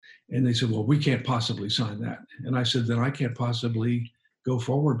And they said, well, we can't possibly sign that. And I said, then I can't possibly go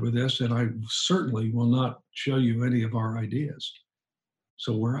forward with this. And I certainly will not show you any of our ideas.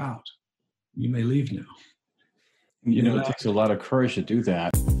 So we're out. You may leave now. You know, it takes a lot of courage to do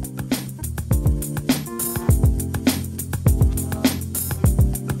that.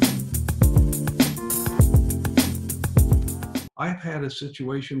 I've had a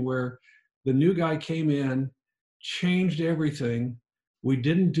situation where the new guy came in, changed everything. We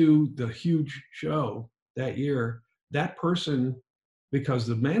didn't do the huge show that year. That person, because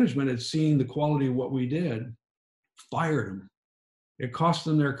the management had seen the quality of what we did, fired him. It cost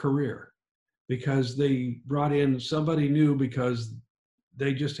them their career because they brought in somebody new because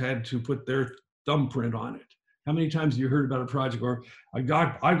they just had to put their thumbprint on it. How many times have you heard about a project where I've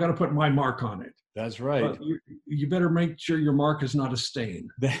got to put my mark on it? That's right. You better make sure your mark is not a stain.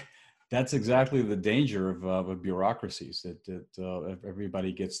 That's exactly the danger of bureaucracies, that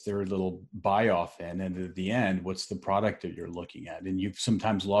everybody gets their little buy-off in, and at the end, what's the product that you're looking at? And you've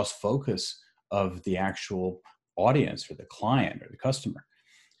sometimes lost focus of the actual audience or the client or the customer.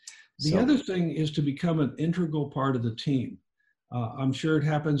 The other thing is to become an integral part of the team. I'm sure it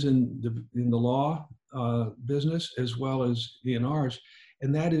happens in the law business as well as in ours,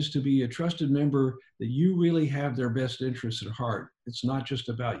 and that is to be a trusted member that you really have their best interests at heart. It's not just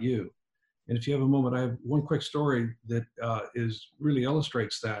about you. And if you have a moment, I have one quick story that really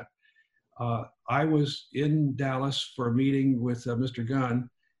illustrates that. I was in Dallas for a meeting with Mr. Gunn,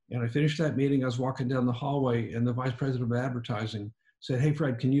 and I finished that meeting. I was walking down the hallway, and the vice president of advertising said, "Hey,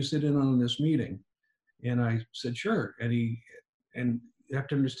 Fred, can you sit in on this meeting?" And I said, "Sure." And you have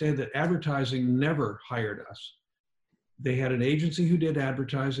to understand that advertising never hired us. They had an agency who did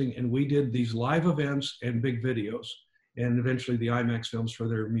advertising, and we did these live events and big videos, and eventually the IMAX films for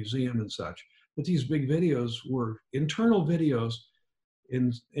their museum and such. But these big videos were internal videos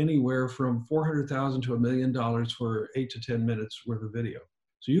in anywhere from $400,000 to $1 million for 8 to 10 minutes worth of video.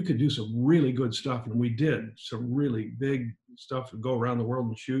 So you could do some really good stuff, and we did some really big stuff and go around the world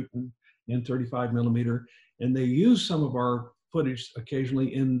and shoot in 35 millimeter. And they used some of our footage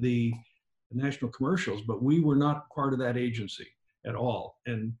occasionally in the national commercials, but we were not part of that agency at all.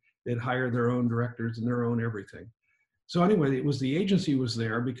 And they'd hire their own directors and their own everything. So anyway, it was the agency was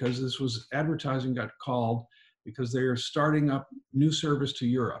there because this was advertising got called because they are starting up new service to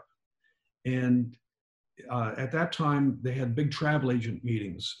Europe. And at that time, they had big travel agent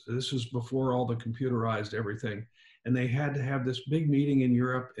meetings. This was before all the computerized everything. And they had to have this big meeting in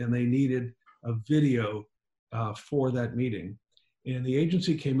Europe, and they needed a video for that meeting. And the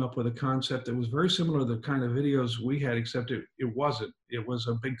agency came up with a concept that was very similar to the kind of videos we had, except it wasn't. It was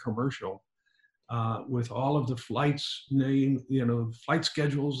a big commercial with all of the flights name, flight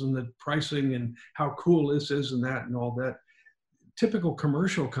schedules and the pricing and how cool this is and that and all that. Typical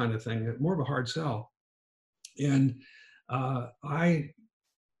commercial kind of thing, more of a hard sell. And I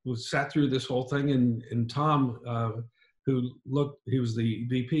sat through this whole thing, and Tom, he was the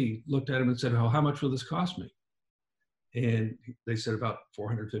VP, looked at him and said, "Oh, how much will this cost me?" And they said about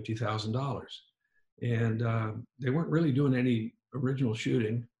 $450,000. And they weren't really doing any original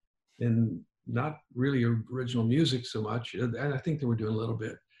shooting and not really original music so much. And I think they were doing a little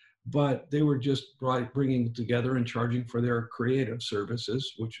bit, but they were just bringing it together and charging for their creative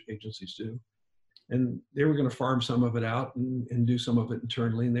services, which agencies do. And they were going to farm some of it out and do some of it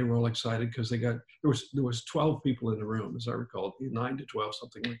internally. And they were all excited because there was 12 people in the room, as I recall, 9 to 12,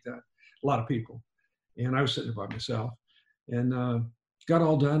 something like that. A lot of people. And I was sitting there by myself, and got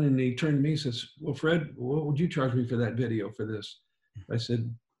all done. And he turned to me and says, "Well, Fred, what would you charge me for that video for this?" I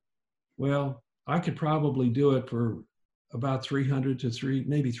said, "Well, I could probably do it for about 300 to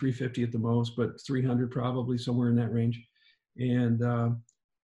maybe 350 at the most, but 300 probably, somewhere in that range. And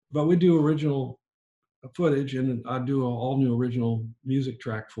but we do original footage, and I do an all new original music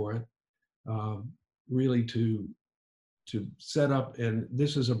track for it, really to set up. And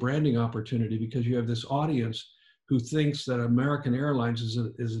this is a branding opportunity because you have this audience who thinks that American Airlines is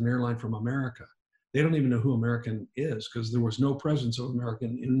an airline from America. They don't even know who American is because there was no presence of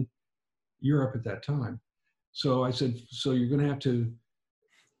American in Europe at that time. So I said, so you're going to have to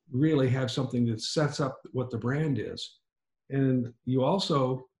really have something that sets up what the brand is. And you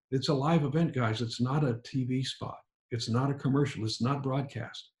also, it's a live event, guys. It's not a TV spot. It's not a commercial. It's not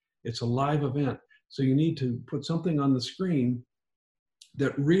broadcast. It's a live event. So you need to put something on the screen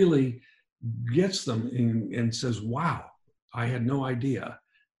that really gets them and says, wow, I had no idea.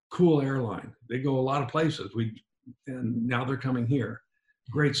 Cool airline. They go a lot of places. And now they're coming here.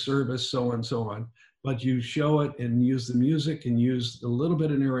 Great service, so on and so on. But you show it and use the music and use a little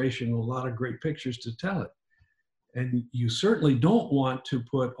bit of narration, a lot of great pictures to tell it. And you certainly don't want to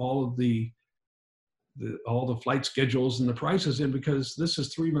put all of all the flight schedules and the prices in, because this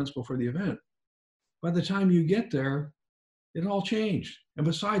is 3 months before the event. By the time you get there, it all changed. And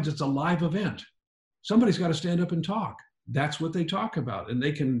besides, it's a live event. Somebody's got to stand up and talk. That's what they talk about. And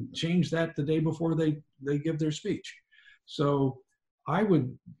they can change that the day before they give their speech. So I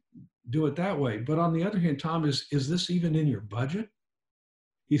would do it that way. But on the other hand, Tom, is this even in your budget?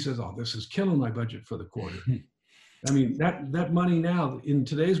 He says, oh, this is killing my budget for the quarter. I mean, that money now, in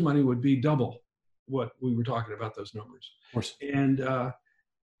today's money, would be double what we were talking about, those numbers. Of course. And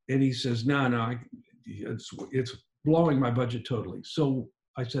he says, no, it's blowing my budget totally. So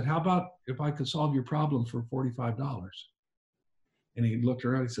I said, how about if I could solve your problem for $45? And he looked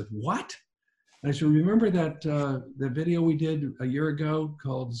around, he said, what? And I said, remember that the video we did a year ago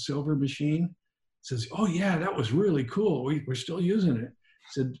called Silver Machine? He says, oh yeah, that was really cool. We're still using it. I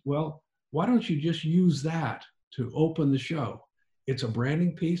said, well, why don't you just use that to open the show? It's a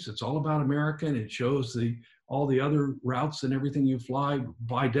branding piece. It's all about America, and it shows all the other routes and everything you fly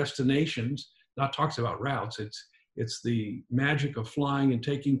by destinations. Not talks about routes. It's the magic of flying and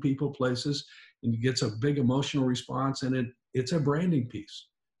taking people places, and it gets a big emotional response, and it's a branding piece.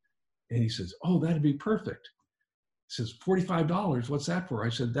 And he says, oh, that'd be perfect. He says, $45, what's that for? I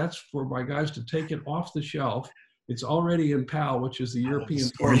said, that's for my guys to take it off the shelf. It's already in PAL, which is the European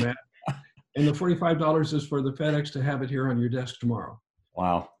format. And the $45 is for the FedEx to have it here on your desk tomorrow.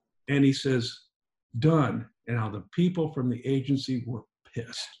 Wow. And he says, done. And now the people from the agency were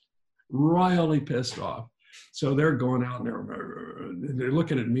pissed, royally pissed off. So they're going out and they're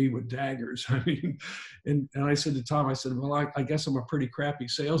looking at me with daggers. I mean, and I said to Tom, I said, well, I guess I'm a pretty crappy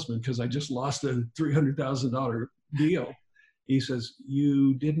salesman because I just lost a $300,000 deal. He says,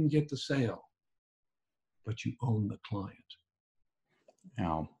 you didn't get the sale, but you own the client.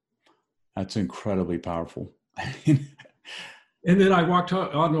 Wow. That's incredibly powerful. And then I walked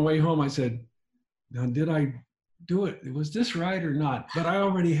on the way home. I said, now, did I do it? Was this right or not? But I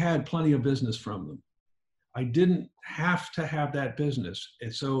already had plenty of business from them. I didn't have to have that business.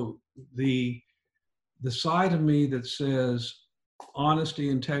 And so the side of me that says honesty,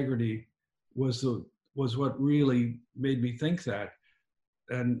 integrity was what really made me think that,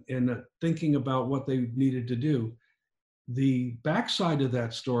 and thinking about what they needed to do. The backside of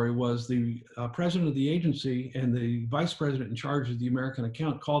that story was the president of the agency and the vice president in charge of the American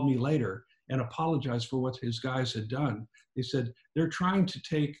account called me later and apologized for what his guys had done. They said, they're trying to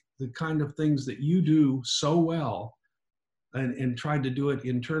take the kind of things that you do so well and tried to do it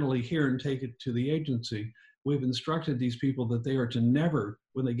internally here and take it to the agency. We've instructed these people that they are to never,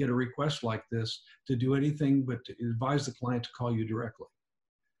 when they get a request like this, to do anything but to advise the client to call you directly.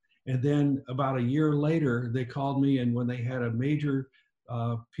 And then about a year later, they called me, and when they had a major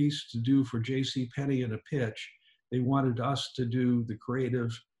piece to do for JCPenney in a pitch, they wanted us to do the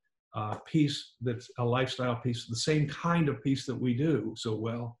creative piece that's a lifestyle piece, the same kind of piece that we do so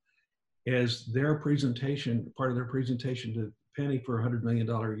well, as their presentation, part of their presentation to Penny for a $100 million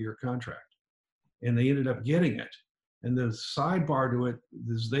a year contract. And they ended up getting it. And the sidebar to it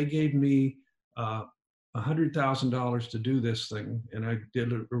is they gave me $100,000 to do this thing. And I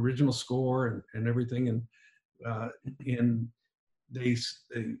did an original score and everything. And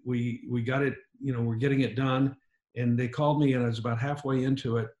we got it, we're getting it done. And they called me, and I was about halfway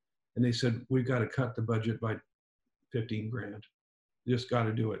into it. And they said, we've got to cut the budget by 15 grand. Just got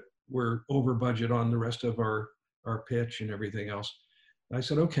to do it. We're over budget on the rest of our pitch and everything else. And I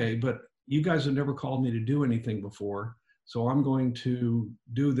said, okay, but you guys have never called me to do anything before. So I'm going to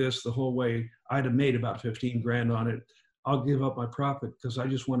do this the whole way. I'd have made about 15 grand on it. I'll give up my profit because I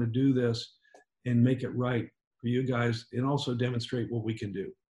just want to do this and make it right for you guys and also demonstrate what we can do.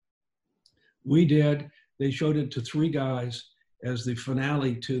 We did. They showed it to 3 guys as the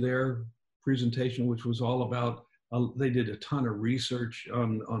finale to their presentation, which was all about, they did a ton of research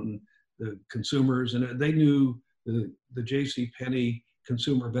on the consumers, and they knew the JCPenney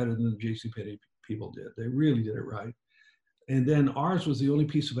consumer better than the JCPenney people did. They really did it right. And then ours was the only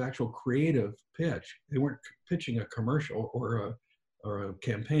piece of actual creative pitch. They weren't pitching a commercial or a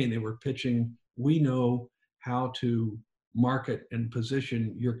campaign. They were pitching, we know how to market and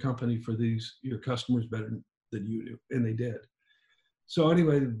position your company for your customers better than you do. And they did. So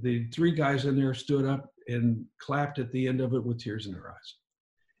anyway, the 3 guys in there stood up and clapped at the end of it with tears in their eyes.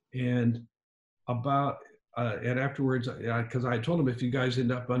 And and afterwards, because I told them, if you guys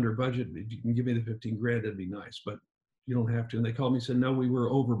end up under budget, if you can give me the 15 grand, that'd be nice, but you don't have to. And they called me and said, no, we were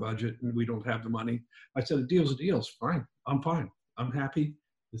over budget and we don't have the money. I said, a deal's a deal. It's fine. I'm fine. I'm happy.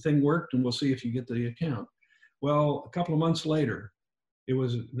 The thing worked, and we'll see if you get the account. Well, a couple of months later, it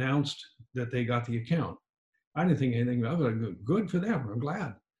was announced that they got the account. I didn't think anything of it. Good for them. I'm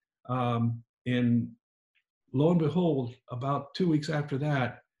glad. And lo and behold, about 2 weeks after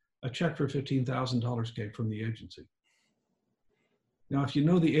that, a check for $15,000 came from the agency. Now, if you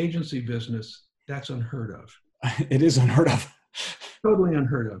know the agency business, that's unheard of. It is unheard of. Totally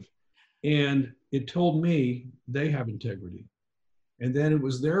unheard of. And it told me they have integrity. And then it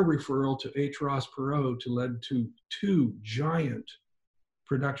was their referral to H. Ross Perot to lead to 2 giant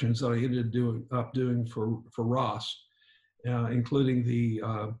productions that I ended up doing for Ross, including the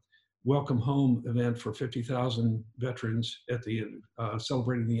Welcome Home event for 50,000 veterans at the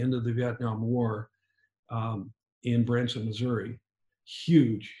celebrating the end of the Vietnam War in Branson, Missouri.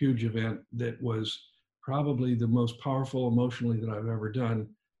 Huge, huge event that was probably the most powerful emotionally that I've ever done,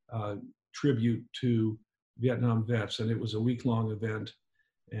 tribute to Vietnam vets. And it was a week-long event.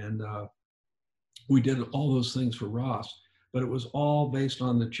 And we did all those things for Ross, but it was all based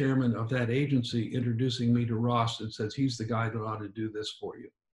on the chairman of that agency introducing me to Ross and says, he's the guy that ought to do this for you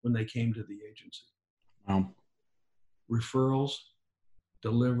when they came to the agency. Wow. Referrals,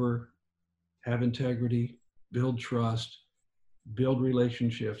 deliver, have integrity, build trust, build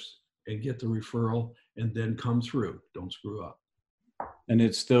relationships, and get the referral, and then come through. Don't screw up. And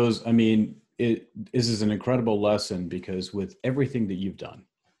it's those, I mean, this is an incredible lesson because with everything that you've done,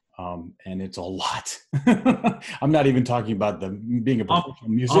 and it's a lot. I'm not even talking about being a professional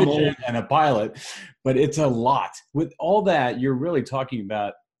musician and a pilot, but it's a lot. With all that, you're really talking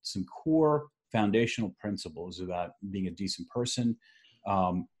about some core foundational principles about being a decent person,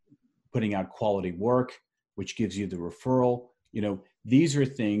 putting out quality work, which gives you the referral. You know, these are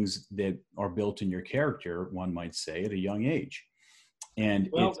things that are built in your character, one might say, at a young age. And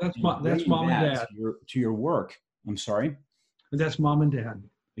well, that's mom and dad to your work. I'm sorry. That's mom and dad.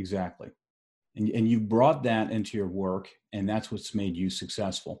 Exactly. And you've brought that into your work, and that's what's made you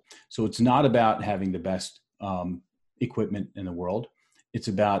successful. So it's not about having the best equipment in the world. It's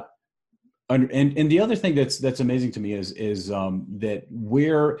about, and the other thing that's amazing to me is that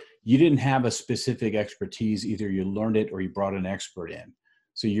where you didn't have a specific expertise, either you learned it or you brought an expert in.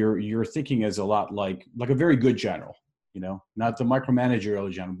 So your thinking is a lot like a very good general, you know, not the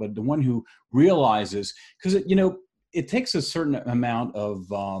micromanagerial general, but the one who realizes, because it takes a certain amount of,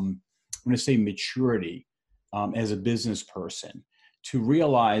 I'm going to say maturity as a business person to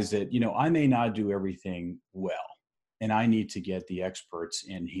realize that, I may not do everything well, and I need to get the experts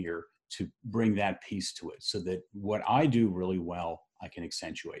in here to bring that piece to it so that what I do really well, I can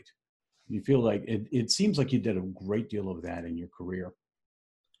accentuate. You feel like it seems like you did a great deal of that in your career.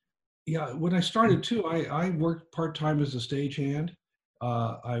 Yeah, when I started too, I worked part-time as a stagehand.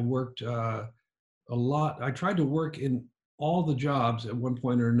 I worked a lot. I tried to work in all the jobs at one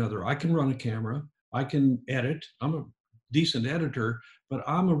point or another. I can run a camera. I can edit. I'm a decent editor, but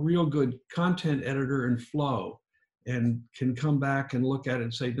I'm a real good content editor in flow and can come back and look at it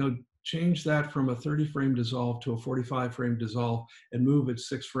and say, no, change that from a 30 frame dissolve to a 45 frame dissolve and move it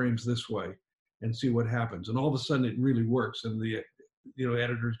 6 frames this way and see what happens. And all of a sudden it really works. And the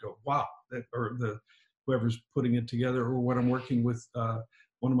editors go, wow, or whoever's putting it together, or when I'm working with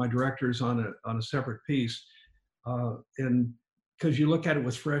one of my directors on a separate piece, and because you look at it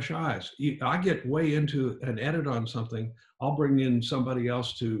with fresh eyes. I get way into an edit on something, I'll bring in somebody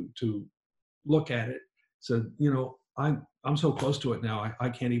else to look at it. So I'm so close to it now, I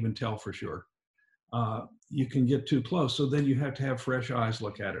can't even tell for sure. You can get too close, so then you have to have fresh eyes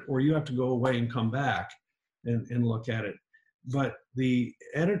look at it, or you have to go away and come back and look at it. But the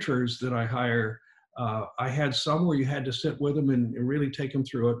editors that I hire, I had some where you had to sit with them and really take them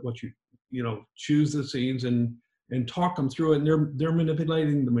through it, what choose the scenes and talk them through it. And they're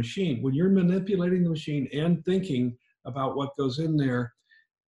manipulating the machine. When you're manipulating the machine and thinking about what goes in there,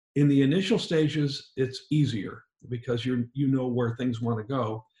 in the initial stages, it's easier because you know where things want to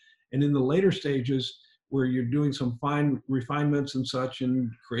go. And in the later stages, where you're doing some fine refinements and such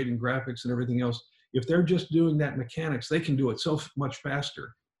and creating graphics and everything else, if they're just doing that mechanics, they can do it so much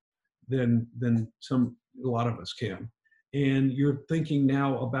faster than a lot of us can. And you're thinking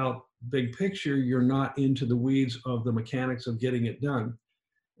now about big picture, you're not into the weeds of the mechanics of getting it done.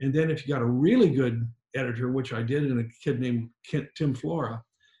 And then if you got a really good editor, which I did, and a kid named Tim Flora,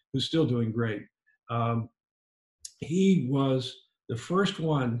 who's still doing great, he was the first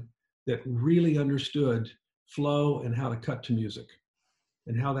one that really understood flow and how to cut to music,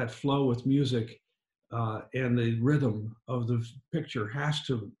 and how that flow with music and the rhythm of the picture has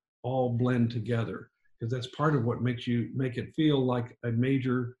to all blend together, because that's part of what makes you make it feel like a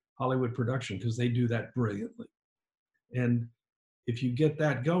major Hollywood production, because they do that brilliantly. And if you get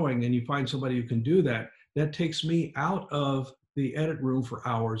that going and you find somebody who can do that, that takes me out of the edit room for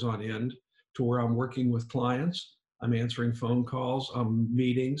hours on end, to where I'm working with clients, I'm answering phone calls, I'm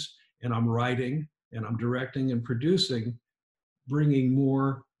meetings, and I'm writing, and I'm directing and producing, bringing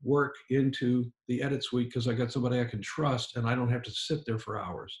more work into the edit suite because I got somebody I can trust and I don't have to sit there for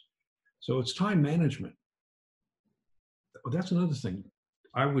hours. So it's time management. That's another thing.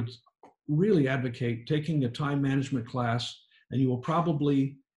 I would really advocate taking a time management class, and you will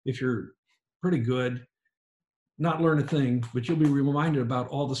probably, if you're pretty good, not learn a thing, but you'll be reminded about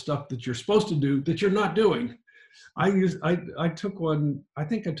all the stuff that you're supposed to do that you're not doing. I took one, I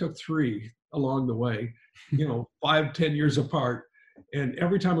think I took 3 along the way, 5-10 years apart. And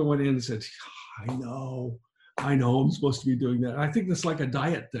every time I went in and said, I know I'm supposed to be doing that. I think that's like a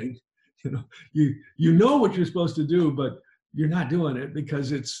diet thing. You know what you're supposed to do, but you're not doing it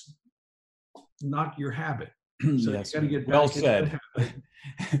because it's not your habit. So yes. you got to get well said.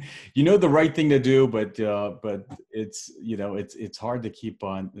 You know the right thing to do, but it's it's hard to keep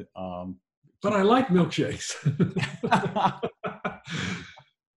on. But I like milkshakes.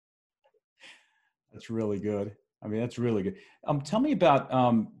 That's really good. I mean, that's really good. Tell me about.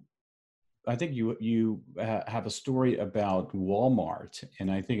 I think you have a story about Walmart,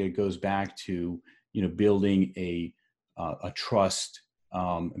 and I think it goes back to building a trust,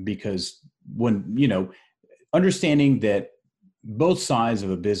 because when understanding that both sides of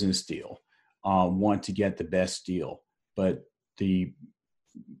a business deal want to get the best deal, but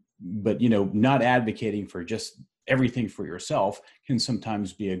not advocating for just everything for yourself can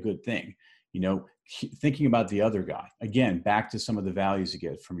sometimes be a good thing. Thinking about the other guy, again, back to some of the values you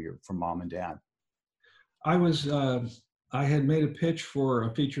get from mom and dad. I had made a pitch for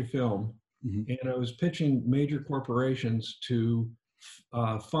a feature film, Mm-hmm. and I was pitching major corporations to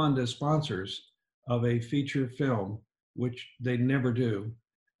fund as sponsors of a feature film, which they never do.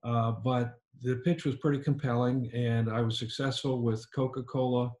 But the pitch was pretty compelling, and I was successful with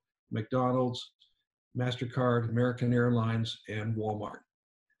Coca-Cola, McDonald's, MasterCard, American Airlines, and Walmart.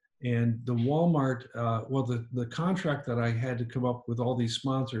 And the Walmart, the contract that I had to come up with all these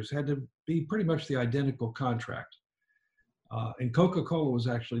sponsors had to be pretty much the identical contract. And Coca-Cola was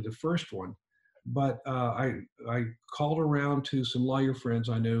actually the first one. But I called around to some lawyer friends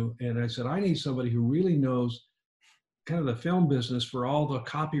I knew, and I said, I need somebody who really knows kind of the film business for all the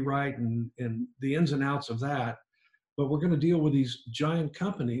copyright and the ins and outs of that. But we're going to deal with these giant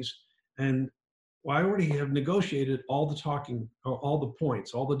companies. And I already have negotiated all the talking, all the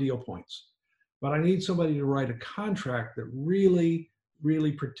points, all the deal points. But I need somebody to write a contract that really,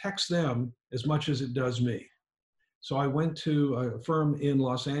 really protects them as much as it does me. So I went to a firm in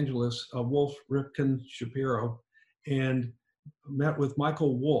Los Angeles, Wolf, Ripken, Shapiro, and met with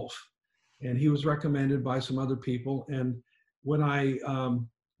Michael Wolf. And he was recommended by some other people. And when I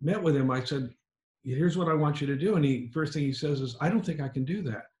met with him, I said, here's what I want you to do. And first thing he says is, I don't think I can do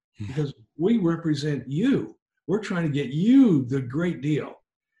that because we represent you. We're trying to get you the great deal.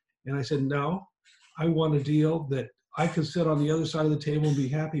 And I said, no, I want a deal that I could sit on the other side of the table and be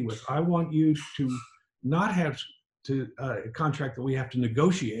happy with. I want you to not have to a contract that we have to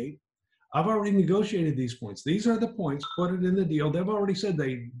negotiate. I've already negotiated these points. These are the points, put it in the deal. They've already said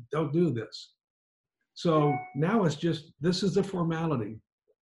they don't do this. So now it's just, this is the formality,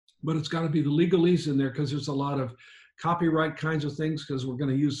 but it's got to be the legalese in there because there's a lot of copyright kinds of things because we're going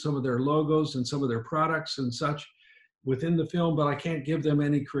to use some of their logos and some of their products and such within the film, but I can't give them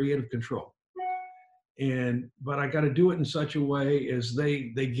any creative control. But I got to do it in such a way as they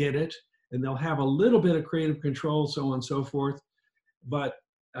get it, and they'll have a little bit of creative control, so on and so forth.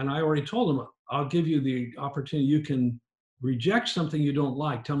 And I already told them, I'll give you the opportunity. You can reject something you don't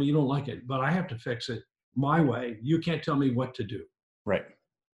like. Tell me you don't like it, but I have to fix it my way. You can't tell me what to do. Right.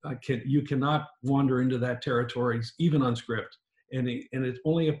 You cannot wander into that territory, even on script. And it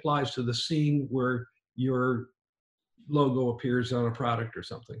only applies to the scene where your logo appears on a product or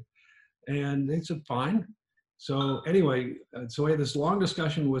something. And they said, fine. So anyway, so we had this long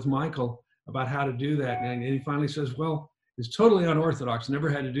discussion with Michael about how to do that. And he finally says, well, it's totally unorthodox. Never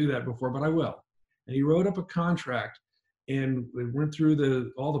had to do that before, but I will. And he wrote up a contract, and we went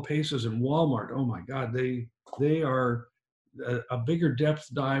through all the paces in Walmart. Oh my God, they are a bigger depth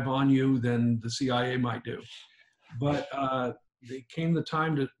dive on you than the CIA might do. But it came the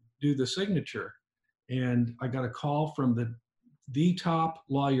time to do the signature. And I got a call from the top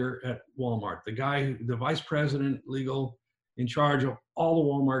lawyer at Walmart, the vice president, legal, in charge of all the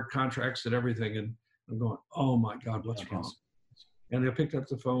Walmart contracts and everything. And I'm going, oh my God, what's wrong? And they picked up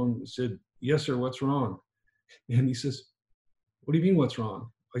the phone and said, yes, sir, what's wrong? And he says, what do you mean what's wrong?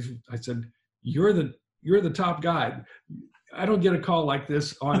 I said, you're the top guy. I don't get a call like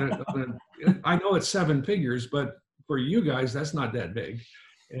this I know it's 7 figures, but for you guys, that's not that big.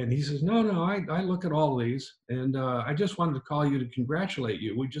 And he says, no, I look at all of these, and I just wanted to call you to congratulate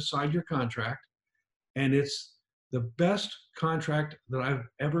you. We just signed your contract, and it's the best contract that I've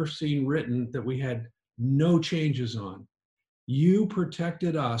ever seen written that we had no changes on. You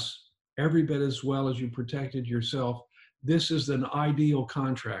protected us every bit as well as you protected yourself. This is an ideal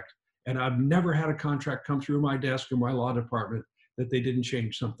contract. And I've never had a contract come through my desk or my law department that they didn't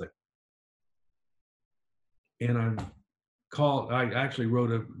change something. And I actually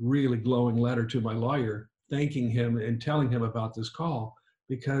wrote a really glowing letter to my lawyer, thanking him and telling him about this call,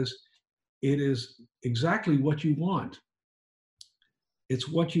 because it is exactly what you want. It's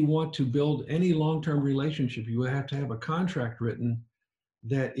what you want to build any long-term relationship. You have to have a contract written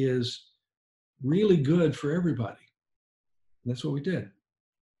that is really good for everybody. And that's what we did.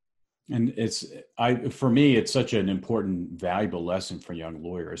 And for me, it's such an important, valuable lesson for young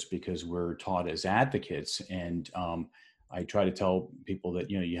lawyers, because we're taught as advocates. And I try to tell people that,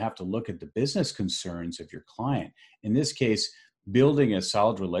 you have to look at the business concerns of your client. In this case, building a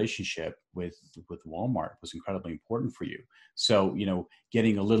solid relationship with Walmart was incredibly important for you. So,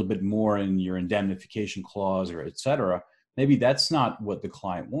 getting a little bit more in your indemnification clause or et cetera, maybe that's not what the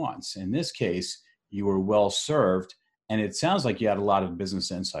client wants. In this case, you were well served. And it sounds like you had a lot of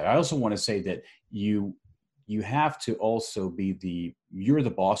business insight. I also want to say that you have to also you're the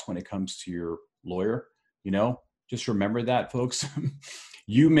boss when it comes to your lawyer. Just remember that, folks.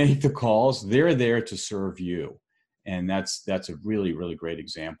 You make the calls. They're there to serve you. And that's a really, really great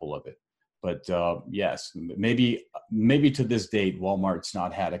example of it. But yes, maybe to this date, Walmart's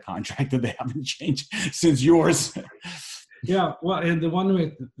not had a contract that they haven't changed since yours. Yeah, well, and it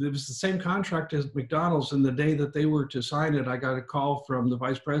was the same contract as McDonald's. And the day that they were to sign it, I got a call from the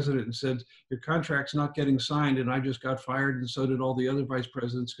vice president and said, your contract's not getting signed. And I just got fired, and so did all the other vice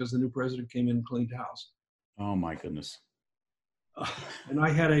presidents, because the new president came in and cleaned house. Oh my goodness. And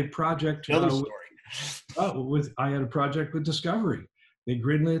I had a project. Another story. I had a project with Discovery. They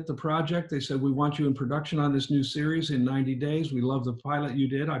greenlit the project. They said, we want you in production on this new series in 90 days. We love the pilot you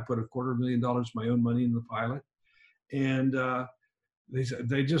did. I put $250,000 of my own money in the pilot. And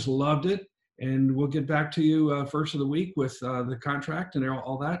they just loved it. And we'll get back to you first of the week with the contract and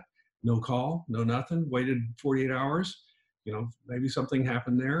all that. No call, no nothing. Waited 48 hours. Maybe something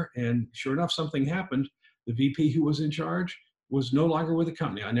happened there. And sure enough, something happened. The VP who was in charge was no longer with the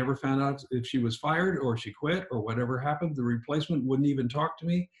company. I never found out if she was fired or she quit or whatever happened. The replacement wouldn't even talk to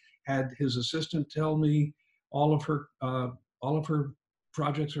me. Had his assistant tell me all of her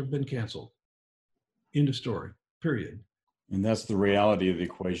projects have been canceled. End of story. Period. And that's the reality of the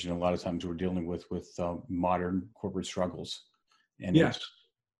equation. A lot of times we're dealing with modern corporate struggles. And yes.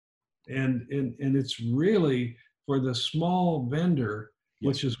 And it's really for the small vendor, yes,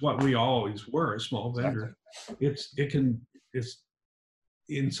 which is what we always were, a small vendor. Exactly. It's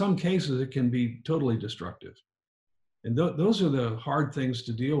in some cases, it can be totally destructive. And those are the hard things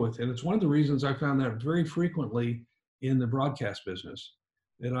to deal with. And it's one of the reasons I found that very frequently in the broadcast business.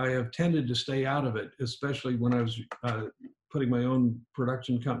 And I have tended to stay out of it, especially when I was putting my own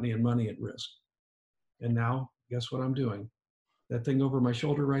production company and money at risk. And now, guess what I'm doing? That thing over my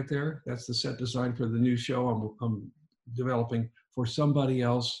shoulder right there, that's the set design for the new show I'm developing for somebody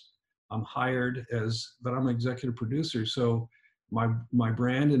else. I'm hired but I'm an executive producer. So my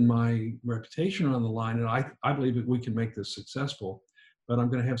brand and my reputation are on the line, and I believe that we can make this successful, but I'm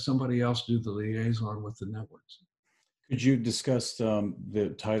going to have somebody else do the liaison with the networks. Could you discuss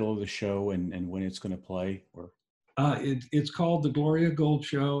the title of the show and when it's going to play? Or it's called The Gloria Gold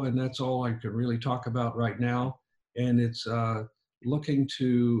Show, and that's all I can really talk about right now. And it's looking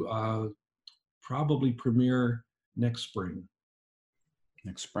to probably premiere next spring.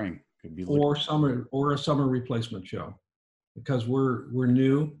 Next spring could be or a summer replacement show, because we're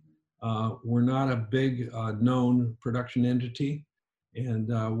new. We're not a big known production entity. And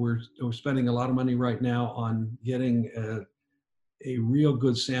we're spending a lot of money right now on getting a real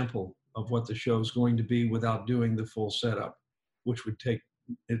good sample of what the show is going to be without doing the full setup, which would take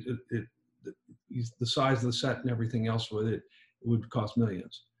the size of the set and everything else with it would cost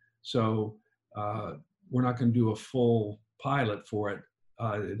millions. So we're not going to do a full pilot for it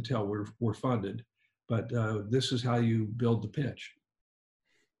until we're funded. But this is how you build the pitch.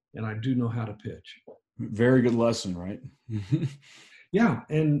 And I do know how to pitch. Very good lesson, right? Yeah,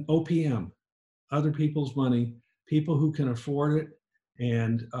 and OPM, other people's money, people who can afford it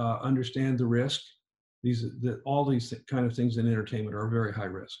and understand the risk. All these kind of things in entertainment are very high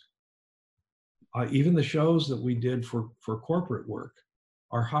risk. Even the shows that we did for corporate work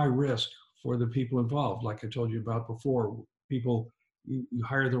are high risk for the people involved. Like I told you about before, you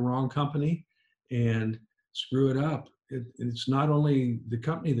hire the wrong company and screw it up, it's not only the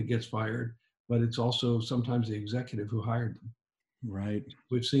company that gets fired, but it's also sometimes the executive who hired them. Right.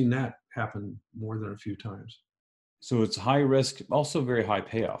 We've seen that happen more than a few times. So it's high risk, also very high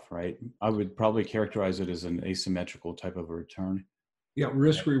payoff, right? I would probably characterize it as an asymmetrical type of a return. Yeah,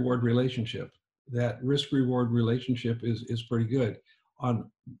 risk reward relationship. That risk reward relationship is pretty good. On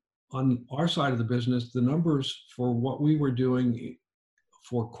our side of the business, the numbers for what we were doing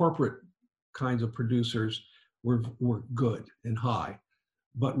for corporate kinds of producers were good and high,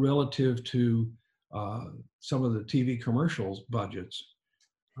 but relative to some of the TV commercials budgets,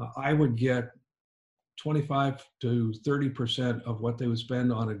 I would get 25 to 30% of what they would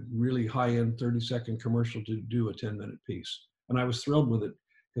spend on a really high-end 30-second commercial to do a 10-minute piece. And I was thrilled with it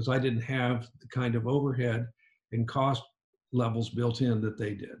because I didn't have the kind of overhead and cost levels built in that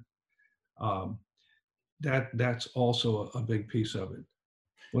they did. That's also a big piece of it.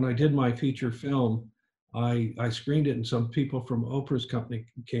 When I did my feature film, I screened it, and some people from Oprah's company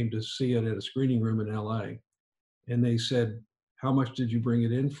came to see it at a screening room in LA. And they said, "How much did you bring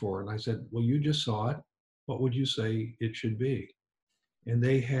it in for?" And I said, "Well, you just saw it. What would you say it should be?" And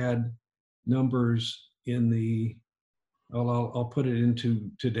they had numbers in the, well, I'll put it into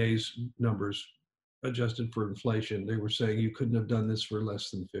today's numbers, adjusted for inflation. They were saying you couldn't have done this for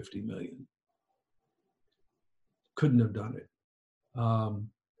less than 50 million. Couldn't have done it.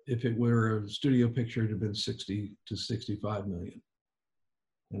 If it were a studio picture, it'd have been 60 to 65 million.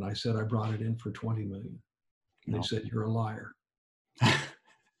 And I said, I brought it in for 20 million. And they said, "You're a liar."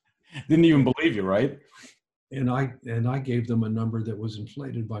 Didn't even believe you, right? And I gave them a number that was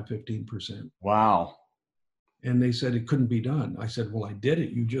inflated by 15%. Wow. And they said it couldn't be done. I said, "Well, I did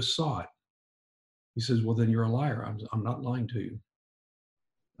it. You just saw it." He says, "Well, then you're a liar. I'm not lying to you."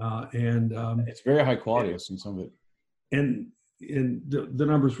 It's very high quality. I've seen some of it. And the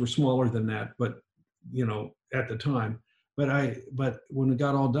numbers were smaller than that, but at the time. But when it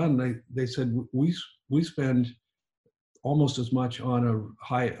got all done, they said we spend almost as much on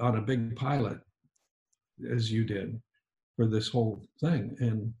a big pilot as you did for this whole thing.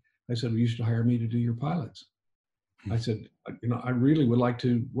 And I said, "Well, you should hire me to do your pilots." I said, "I really would like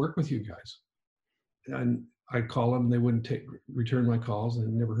to work with you guys." And I'd call them, they wouldn't return my calls, and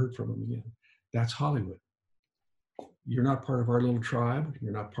I never heard from them again. That's Hollywood. You're not part of our little tribe.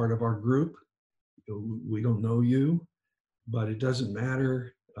 You're not part of our group. We don't know you, but it doesn't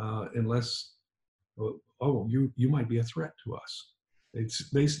matter unless, oh, you might be a threat to us.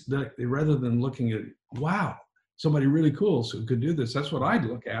 They rather than looking at, wow, somebody really cool who could do this. That's what I'd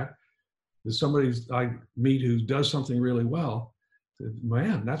look at. Is somebody I meet who does something really well.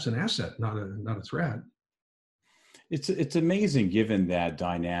 Man, that's an asset, not a threat. It's amazing, given that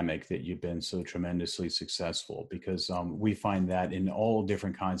dynamic, that you've been so tremendously successful, because we find that in all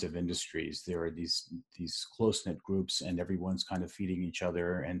different kinds of industries, there are these close-knit groups, and everyone's kind of feeding each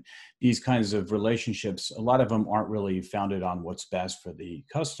other. And these kinds of relationships, a lot of them aren't really founded on what's best for the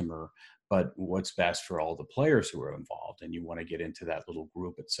customer, but what's best for all the players who are involved. And you want to get into that little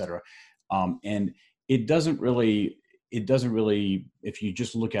group, et cetera. And it doesn't really, if you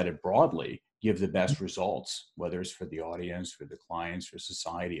just look at it broadly, give the best results, whether it's for the audience, for the clients, for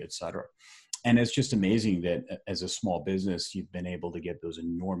society, et cetera. And it's just amazing that as a small business, you've been able to get those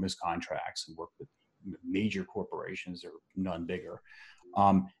enormous contracts and work with major corporations, or none bigger.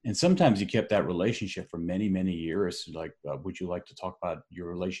 And sometimes you kept that relationship for many, many years. Like, would you like to talk about your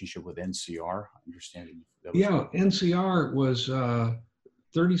relationship with NCR? I understand that was NCR was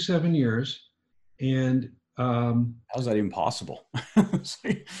 37 years. And how's that even possible?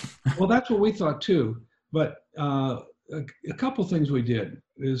 well, that's what we thought too. But a couple things we did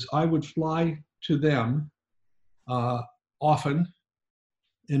is I would fly to them often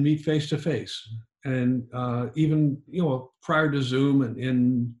and meet face to face. And even prior to Zoom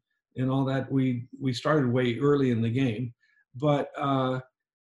and all that, we started way early in the game. But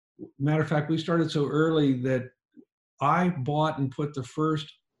matter of fact, we started so early that I bought and put the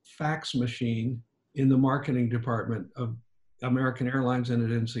first fax machine in the marketing department of American Airlines and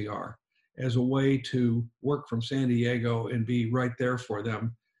at NCR as a way to work from San Diego and be right there for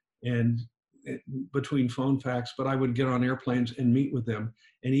them, and between phone fax. But I would get on airplanes and meet with them.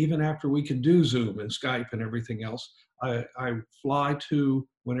 And even after we could do Zoom and Skype and everything else, I fly to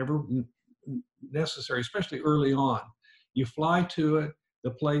whenever necessary, especially early on. You fly to it,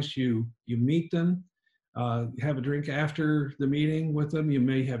 the place, you meet them, have a drink after the meeting with them. You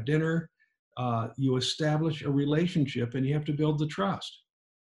may have dinner. You establish a relationship, and you have to build the trust.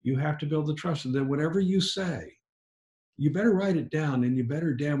 You have to build the trust. And then whatever you say, you better write it down, and you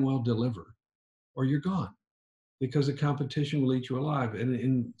better damn well deliver, or you're gone, because the competition will eat you alive. And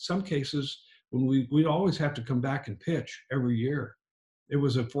in some cases, when we'd always have to come back and pitch every year. It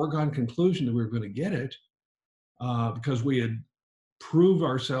was a foregone conclusion that we were going to get it because we had proved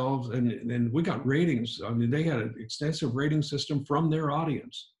ourselves, and we got ratings. I mean, they had an extensive rating system from their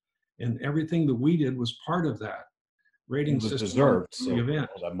audience, and everything that we did was part of that rating it was system. deserved. So the event.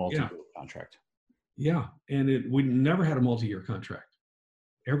 that multi-year contract. Yeah, and we never had a multi-year contract.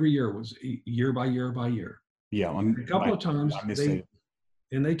 Every year was year by year by year. Yeah, a couple of times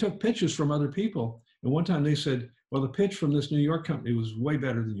they took pitches from other people, and one time they said, "Well, the pitch from this New York company was way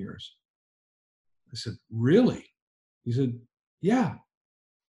better than yours." I said, "Really?" He said, "Yeah."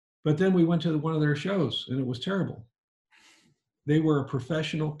 But then we went to one of their shows, and it was terrible. They were a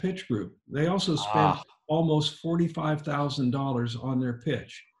professional pitch group. They also spent almost $45,000 on their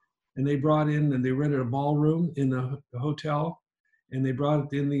pitch. And they brought in, and they rented a ballroom in the hotel, and they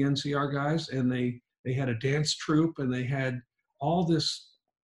brought in the NCR guys, and they had a dance troupe, and they had all this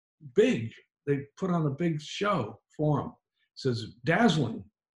they put on a big show for them. It says dazzling.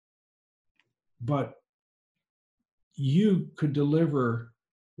 But you could deliver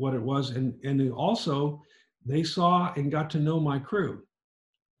what it was. And also they saw and got to know my crew.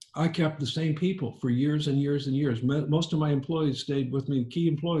 I kept the same people for years and years and years. Most of my employees stayed with me, key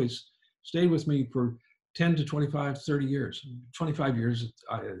employees stayed with me for 10 to 25, 30 years. 25 years,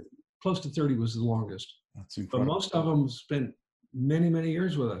 close to 30 was the longest. That's incredible. But most of them spent many, many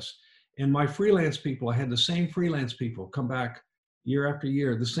years with us. And my freelance people, I had the same freelance people come back year after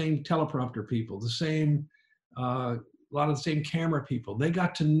year, the same teleprompter people, the same, a lot of the same camera people. They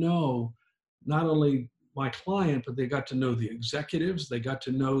got to know not only my client, but they got to know the executives, they got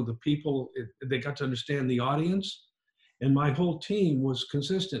to know the people, they got to understand the audience. And my whole team was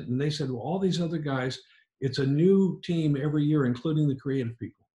consistent. And they said, well, all these other guys, it's a new team every year, including the creative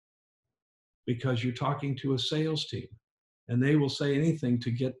people, because you're talking to a sales team and they will say anything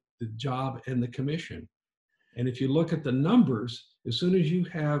to get the job and the commission. And if you look at the numbers, as soon as you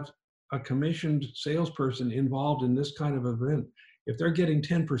have a commissioned salesperson involved in this kind of event, if they're getting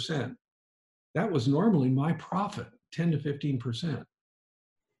 10%, that was normally my profit, 10 to 15%.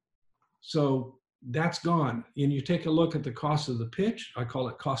 So that's gone. And you take a look at the cost of the pitch, I call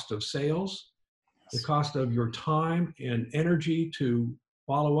it cost of sales, the cost of your time and energy to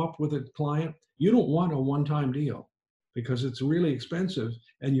follow up with a client. You don't want a one-time deal because it's really expensive.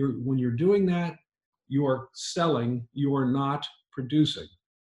 And when you're doing that, you are selling, you are not producing.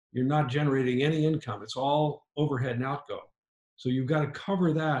 You're not generating any income. It's all overhead and outgo. So you've got to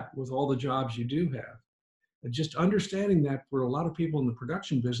cover that with all the jobs you do have. And just understanding that for a lot of people in the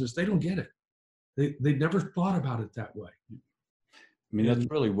production business, they don't get it. They never thought about it that way. I mean, that's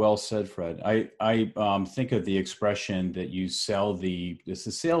really well said, Fred. I think of the expression that you sell it's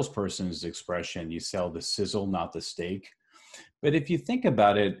the salesperson's expression, you sell the sizzle, not the steak. But if you think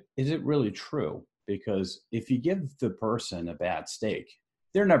about it, is it really true? Because if you give the person a bad steak,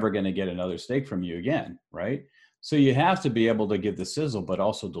 they're never going to get another steak from you again, right? So you have to be able to give the sizzle, but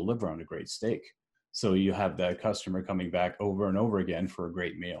also deliver on a great steak. So you have that customer coming back over and over again for a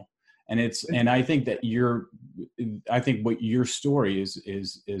great meal. And I think that what your story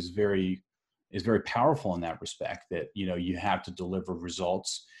is very powerful in that respect, that, you know, you have to deliver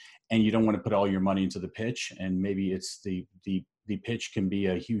results and you don't want to put all your money into the pitch. And maybe it's the pitch can be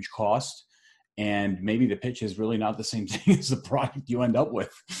a huge cost. And maybe the pitch is really not the same thing as the product you end up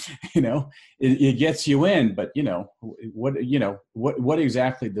with. You know, it gets you in, but what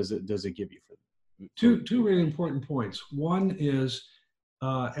exactly does it give you for two really important points. One is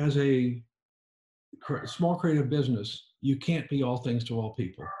as a small creative business, you can't be all things to all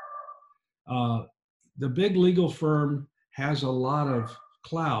people. The big legal firm has a lot of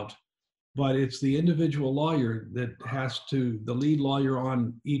clout, but it's the individual lawyer that has the lead lawyer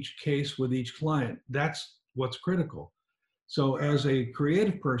on each case with each client. That's what's critical. So as a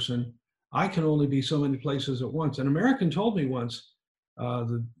creative person, I can only be so many places at once. An American told me once,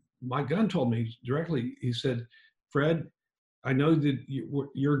 my gun told me directly, he said, Fred, I know that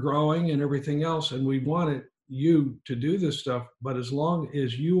you're growing and everything else, and we wanted you to do this stuff, but as long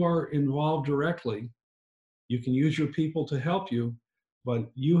as you are involved directly, you can use your people to help you,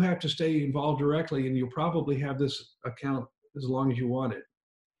 but you have to stay involved directly, and you'll probably have this account as long as you want it.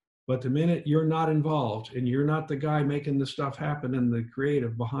 But the minute you're not involved and you're not the guy making the stuff happen and the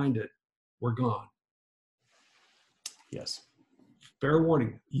creative behind it, we're gone. Yes. Fair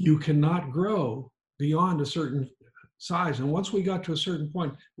warning, you cannot grow beyond a certain size. And once we got to a certain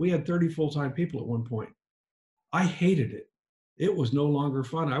point, we had 30 full-time people at one point. I hated it. It was no longer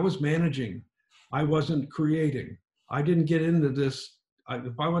fun. I was managing. I wasn't creating. I didn't get into this.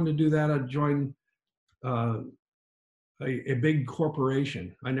 If I wanted to do that, I'd join a big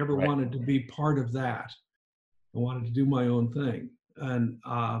corporation. I never Right. wanted to be part of that. I wanted to do my own thing. And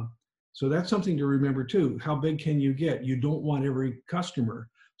so that's something to remember too. How big can you get? You don't want every customer.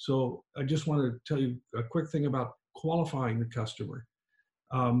 So I just want to tell you a quick thing about qualifying the customer.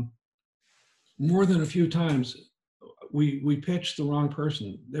 More than a few times, we pitched the wrong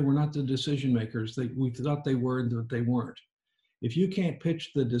person. They were not the decision makers. We thought they were, but they weren't. If you can't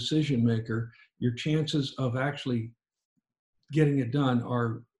pitch the decision maker, your chances of actually getting it done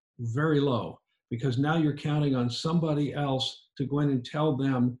are very low, because now you're counting on somebody else to go in and tell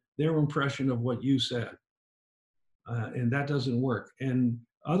them their impression of what you said. And that doesn't work. And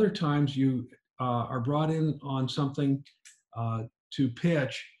other times you are brought in on something to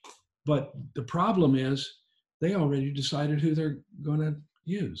pitch, but the problem is they already decided who they're going to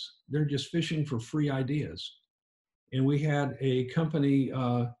use. They're just fishing for free ideas. And we had a company,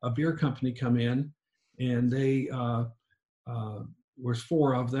 a beer company, come in, and they was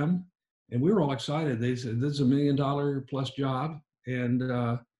 4 of them, and we were all excited. They said, "This is $1 million plus job, and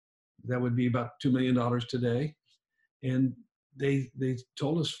that would be about $2 million today." And they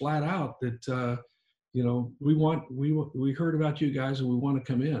told us flat out that we heard about you guys and we want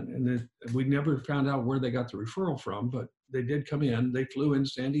to come in. And we never found out where they got the referral from, but they did come in. They flew in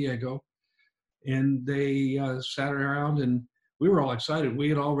San Diego, and they sat around, and we were all excited. We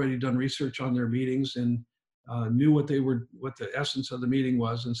had already done research on their meetings and knew what the essence of the meeting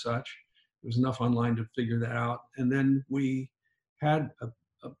was and such. There was enough online to figure that out. And then we had a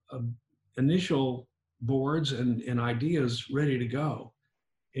initial boards and ideas ready to go.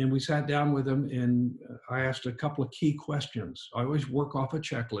 And we sat down with them, and I asked a couple of key questions. I always work off a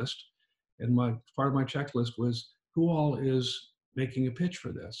checklist, and part of my checklist was, who all is making a pitch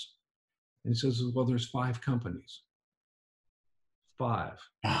for this? And he says, well, there's 5 companies. 5.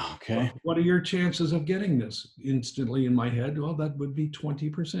 Okay. What are your chances of getting this? Instantly in my head, well, that would be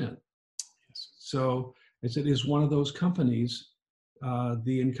 20%. Yes. So I said, is one of those companies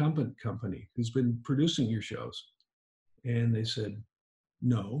the incumbent company who's been producing your shows? And they said,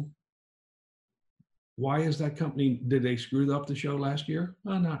 no. Why is that company, did they screw up the show last year?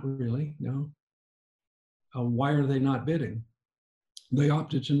 Not really, no. Why are they not bidding? They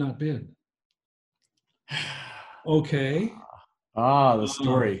opted to not bid. Okay. The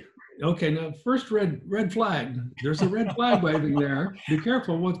story. Okay, now first red flag. There's a red flag waving there. Be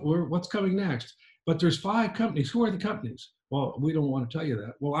careful what's coming next. But there's 5 companies. Who are the companies? Well, we don't want to tell you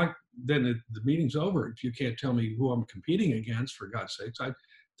that. Well, then the meeting's over if you can't tell me who I'm competing against, for God's sakes. I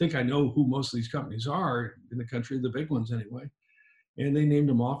think I know who most of these companies are in the country, the big ones anyway. And they named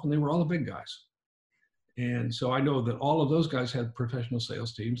them off, and they were all the big guys. And so I know that all of those guys have professional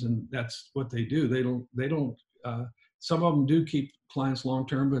sales teams, and that's what they do. They don't. Some of them do keep clients long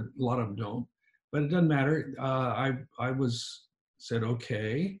term, but a lot of them don't. But it doesn't matter. I said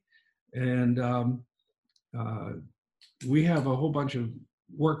okay, and we have a whole bunch of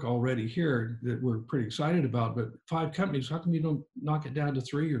work already here that we're pretty excited about. But 5 companies, how come you don't knock it down to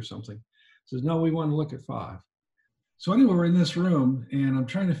 3 or something? He says, no, we want to look at 5. So anyway, we're in this room, and I'm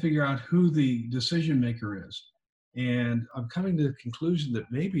trying to figure out who the decision maker is. And I'm coming to the conclusion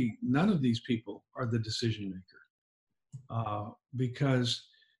that maybe none of these people are the decision maker, because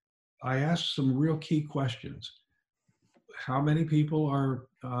I asked some real key questions. How many people are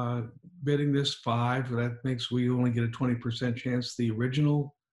bidding this? 5. That makes we only get a 20% chance. The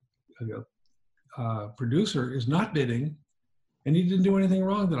original producer is not bidding, and he didn't do anything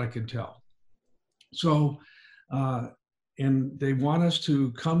wrong that I could tell. So, and they want us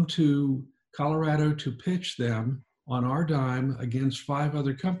to come to Colorado to pitch them on our dime against 5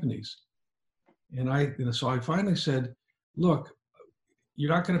 other companies. And so I finally said, look, you're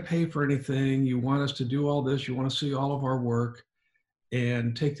not going to pay for anything. You want us to do all this. You want to see all of our work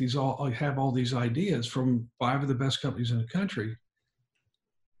and have all these ideas from 5 of the best companies in the country.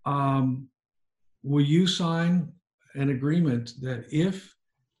 Will you sign an agreement that if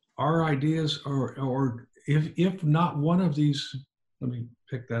our ideas or if not one of these, let me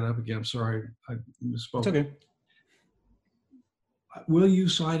pick that up again. I'm sorry, I misspoke. It's okay. Will you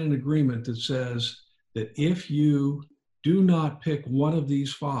sign an agreement that says that if you do not pick one of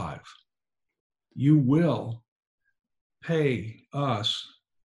these 5, you will pay us,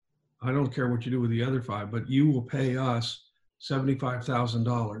 I don't care what you do with the other 5, but you will pay us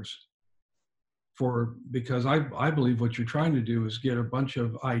 $75,000 because I believe what you're trying to do is get a bunch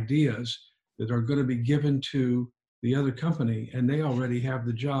of ideas that are going to be given to the other company, and they already have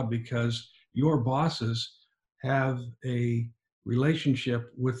the job because your bosses have a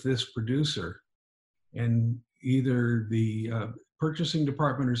relationship with this producer, and either the purchasing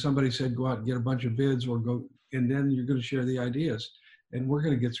department or somebody said go out and get a bunch of bids or go and then you're going to share the ideas, and we're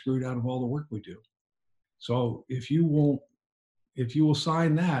going to get screwed out of all the work we do. So if you will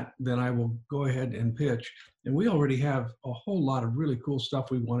sign that, then I will go ahead and pitch. And we already have a whole lot of really cool stuff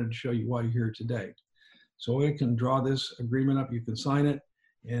we wanted to show you while you're here today. So I can draw this agreement up, you can sign it,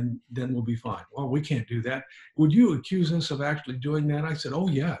 and then we'll be fine. Well, we can't do that. Would you accuse us of actually doing that? I said, oh,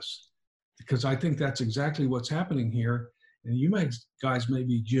 yes, because I think that's exactly what's happening here. And you guys may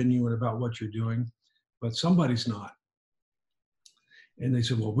be genuine about what you're doing, but somebody's not. And they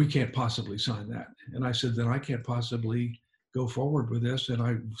said, well, we can't possibly sign that. And I said, then I can't possibly go forward with this, and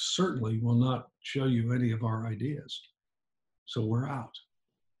I certainly will not show you any of our ideas. So we're out.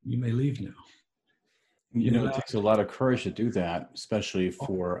 You may leave now. You know, it takes a lot of courage to do that, especially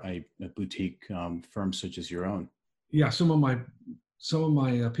for a boutique firm such as your own. Yeah, some of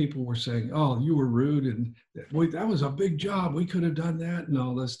my people were saying, "Oh, you were rude, and that was a big job. We could have done that and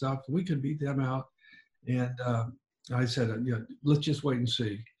all this stuff. We could beat them out." And I said, "Yeah, let's just wait and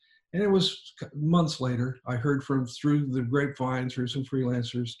see." And it was months later, I heard through the grapevine, through some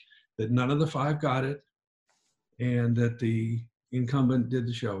freelancers, that none of the 5 got it, and that the incumbent did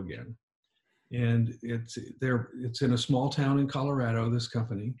the show again. And it's in a small town in Colorado, this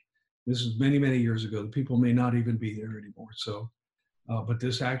company. This is many, many years ago. The people may not even be there anymore. So, but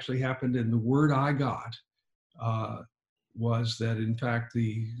this actually happened, and the word I got was that, in fact,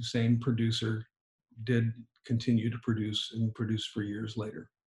 the same producer did continue to produce and produce for years later.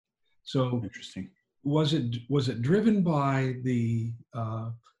 So interesting. Was it driven by the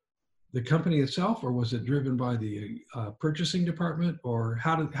company itself, or was it driven by the purchasing department, or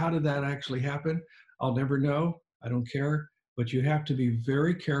how did that actually happen? I'll never know. I don't care. But you have to be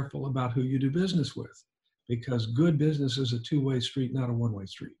very careful about who you do business with, because good business is a 2-way street, not a 1-way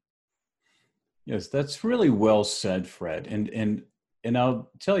street. Yes, that's really well said, Fred. And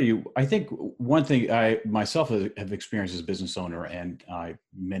I'll tell you, I think one thing I myself have experienced as a business owner, and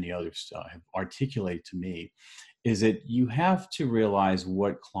many others have articulated to me, is that you have to realize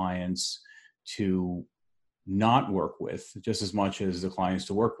what clients to not work with just as much as the clients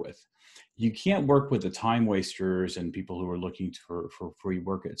to work with. You can't work with the time wasters and people who are looking for free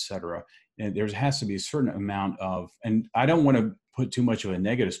work, et cetera. And there has to be a certain amount of, and I don't want to put too much of a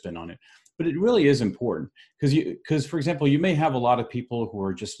negative spin on it, but it really is important because, for example, you may have a lot of people who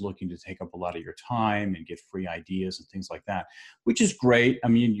are just looking to take up a lot of your time and get free ideas and things like that, which is great. I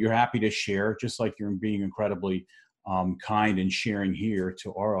mean, you're happy to share, just like you're being incredibly kind and sharing here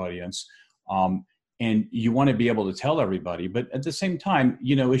to our audience. And you want to be able to tell everybody, but at the same time,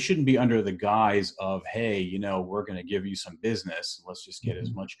 you know, it shouldn't be under the guise of, hey, you know, we're going to give you some business. Let's just get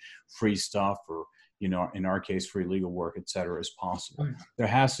as much free stuff, or, you know, in our case, free legal work, et cetera, as possible. Right. There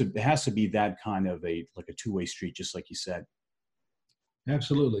has to be that kind of like a 2-way street, just like you said.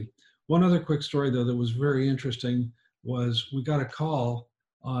 Absolutely. One other quick story, though, that was very interesting was we got a call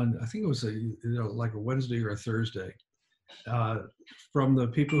on, I think it was like a Wednesday or a Thursday, from the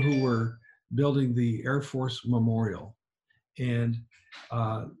people who were building the Air Force Memorial. And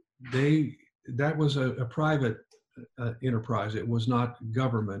that was a private enterprise. It was not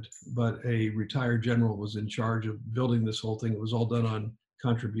government, but a retired general was in charge of building this whole thing. It was all done on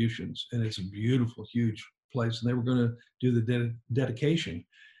contributions, and it's a beautiful, huge place. And they were going to do the dedication,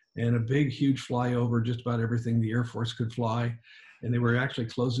 and a big, huge flyover, just about everything the Air Force could fly. And they were actually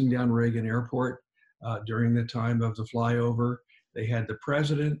closing down Reagan Airport during the time of the flyover. They had the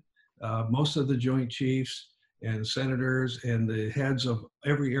president, most of the Joint Chiefs and senators, and the heads of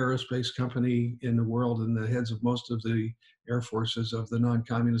every aerospace company in the world, and the heads of most of the air forces of the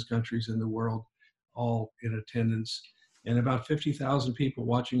non-communist countries in the world, all in attendance, and about 50,000 people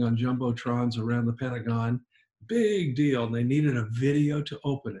watching on jumbotrons around the Pentagon. Big deal. And they needed a video to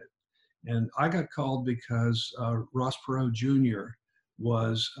open it. And I got called because Ross Perot Jr.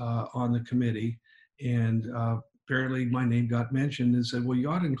 was on the committee, and apparently my name got mentioned, and said, well, you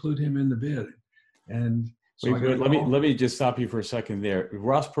ought to include him in the bid. And so wait, let me just stop you for a second there.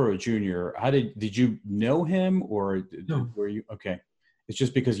 Ross Perot Jr., did you know him, or no. Were you, okay. It's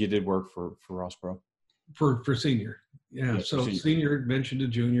just because you did work for Ross Perot. For senior. Yeah, so senior mentioned a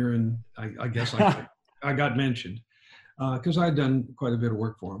junior, and I guess I got mentioned because I'd done quite a bit of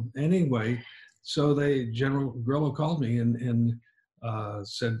work for him. Anyway, so General Grillo called me and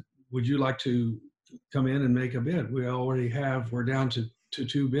said, would you like to come in and make a bid? We're down to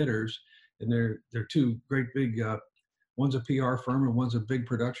 2 bidders, and they're 2 great big, one's a PR firm and one's a big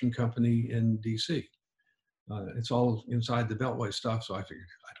production company in DC. It's all inside the Beltway stuff, so I figured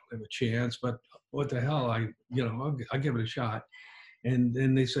I don't have a chance, but what the hell, I'll give it a shot. And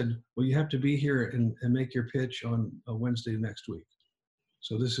then they said, well, you have to be here and make your pitch on a Wednesday next week.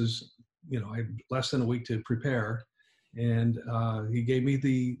 So this is I had less than a week to prepare. And he gave me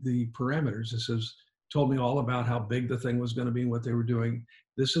the parameters. Told me all about how big the thing was going to be and what they were doing.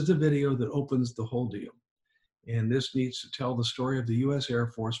 This is the video that opens the whole deal. And this needs to tell the story of the U.S. Air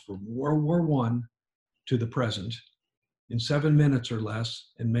Force from World War I to the present in 7 minutes or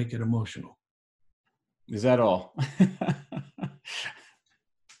less, and make it emotional. Is that all?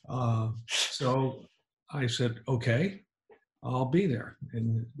 So I said, okay, I'll be there.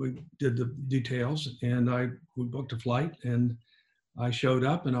 And we did the details, and we booked a flight, and I showed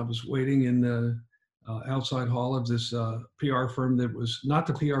up, and I was waiting in the outside hall of this PR firm that was not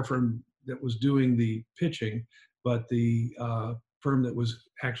the PR firm that was doing the pitching, but the firm that was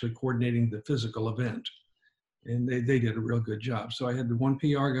actually coordinating the physical event. And they did a real good job. So I had the one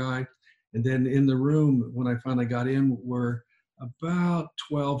PR guy, and then in the room, when I finally got in, were about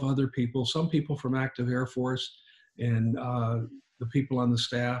 12 other people, some people from active Air Force, and the people on the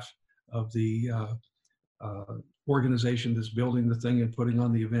staff of the organization that's building the thing and putting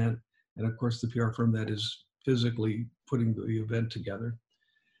on the event, and of course the PR firm that is physically putting the event together.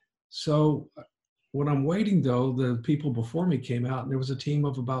 So when I'm waiting, though, the people before me came out, and there was a team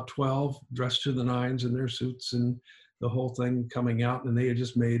of about 12 dressed to the nines in their suits and the whole thing coming out, and they had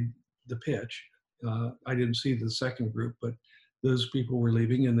just made the pitch. I didn't see the second group, but those people were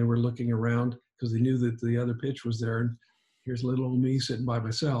leaving, and they were looking around because they knew that the other pitch was there, and here's little old me sitting by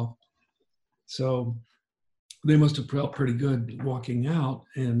myself. So they must have felt pretty good walking out,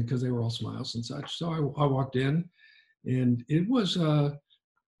 and because they were all smiles and such. So I walked in, and it was a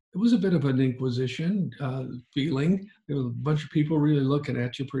bit of an inquisition feeling. There was a bunch of people really looking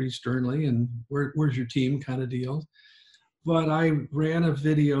at you pretty sternly, and where's your team kind of deal. But I ran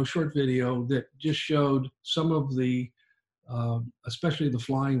a short video that just showed some of the, especially the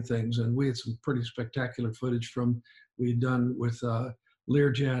flying things. And we had some pretty spectacular footage we had done with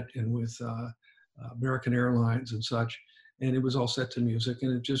Learjet and with American Airlines and such. And it was all set to music.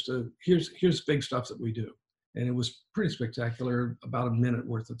 And it just, here's big stuff that we do. And it was pretty spectacular, about a minute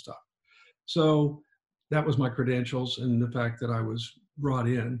worth of stuff. So that was my credentials and the fact that I was brought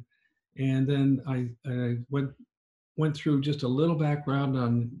in. And then I went through just a little background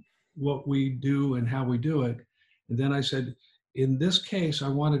on what we do and how we do it. And then I said, in this case, I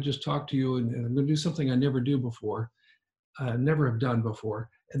want to just talk to you, and I'm going to do something I never never have done before.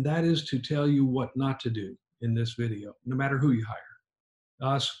 And that is to tell you what not to do in this video, no matter who you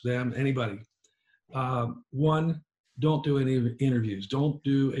hire, us, them, anybody. One, don't do any interviews. Don't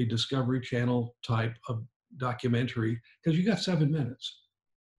do a Discovery Channel type of documentary, because you got 7 minutes.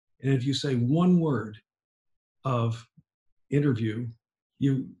 And if you say one word of interview,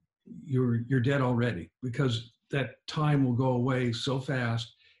 you're dead already, because that time will go away so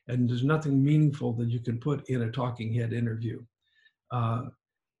fast, and there's nothing meaningful that you can put in a talking head interview.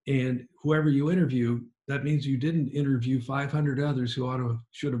 And whoever you interview, that means you didn't interview 500 others who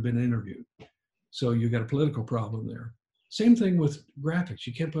should have been interviewed. So you got a political problem there. Same thing with graphics.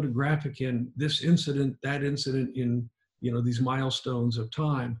 You can't put a graphic in this incident, that incident, in these milestones of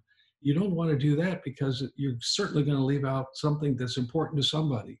time. You don't want to do that, because you're certainly going to leave out something that's important to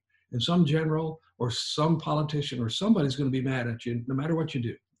somebody. And some general or some politician or somebody's going to be mad at you no matter what you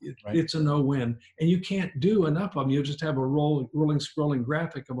do. Right. It's a no-win. And you can't do enough of them. You just have a rolling, scrolling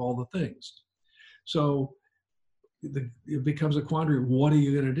graphic of all the things. So it becomes a quandary. What are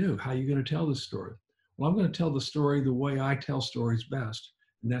you going to do? How are you going to tell this story? Well, I'm going to tell the story the way I tell stories best,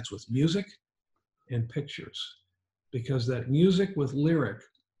 and that's with music and pictures, because that music with lyric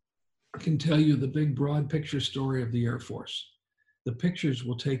can tell you the big, broad picture story of the Air Force. The pictures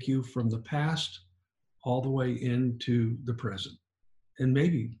will take you from the past all the way into the present, and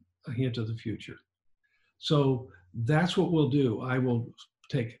maybe a hint of the future. So that's what we'll do. I will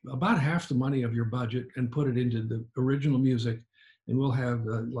take about half the money of your budget and put it into the original music, and we'll have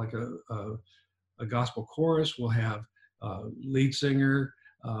like a gospel chorus. We'll have a lead singer,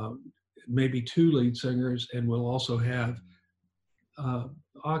 maybe 2 lead singers, and we'll also have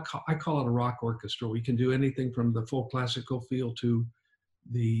I call it a rock orchestra. We can do anything from the full classical feel to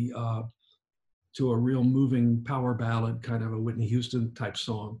a real moving power ballad, kind of a Whitney Houston type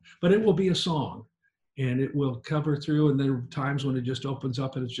song. But it will be a song, and it will cover through. And there are times when it just opens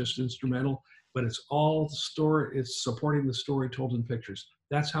up and it's just instrumental, but it's all story. It's supporting the story told in pictures.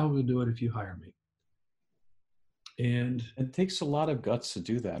 That's how we'll do it if you hire me. And it takes a lot of guts to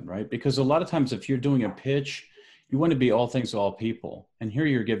do that, right? Because a lot of times if you're doing a pitch, you want to be all things to all people. And here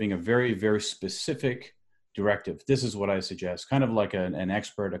you're giving a very, very specific directive. This is what I suggest, kind of like an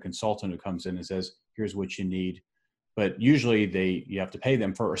expert, a consultant who comes in and says, here's what you need. But usually you have to pay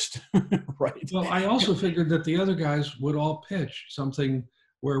them first, right? Well, I also figured that the other guys would all pitch something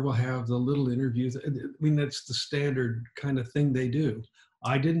where we'll have the little interviews. I mean, that's the standard kind of thing they do.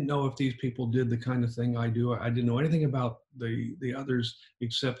 I didn't know if these people did the kind of thing I do. I didn't know anything about the others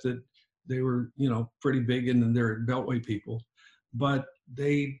except that they were, you know, pretty big and they're Beltway people, but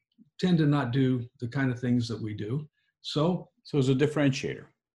they tend to not do the kind of things that we do. So it's a differentiator.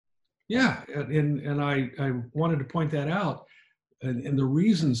 Yeah, and I wanted to point that out, and the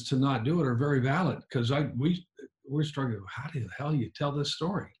reasons to not do it are very valid, because we're struggling. How the hell you tell this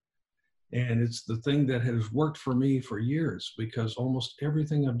story? And it's the thing that has worked for me for years, because almost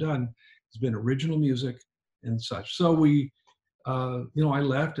everything I've done has been original music and such. So we, you know, I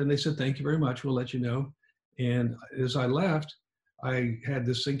left, and they said, "Thank you very much. We'll let you know." And as I left, I had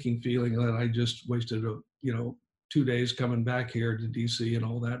this sinking feeling that I just wasted you know, 2 days coming back here to DC and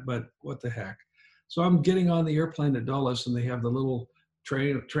all that, but what the heck. So I'm getting on the airplane at Dulles, and they have the little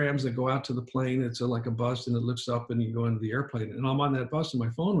trams that go out to the plane. It's like a bus, and it lifts up and you go into the airplane. And I'm on that bus and my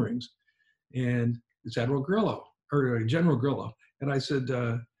phone rings, and it's Admiral Grillo, or General Grillo. And I said,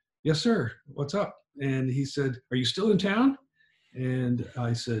 "Yes, sir, what's up?" And he said, "Are you still in town?" And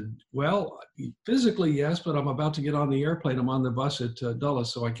I said, "Well, physically, yes, but I'm about to get on the airplane. I'm on the bus at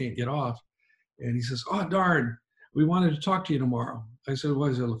Dulles, so I can't get off." And he says, "Oh, darn, we wanted to talk to you tomorrow." I said,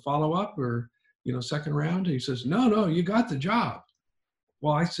 "Was it a follow-up or, you know, second round?" And he says, No, you got the job."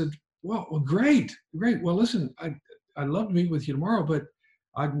 Well, I said, well, great. Well, listen, I'd love to meet with you tomorrow, but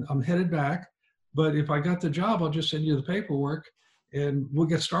I'm headed back. But if I got the job, I'll just send you the paperwork and we'll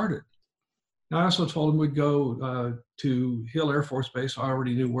get started. Now, I also told him we'd go to Hill Air Force Base. I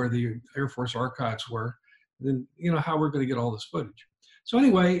already knew where the Air Force archives were. Then, you know, how we're going to get all this footage. So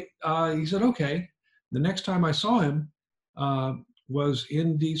anyway, he said, okay. The next time I saw him was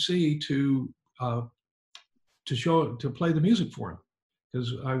in DC to play the music for him,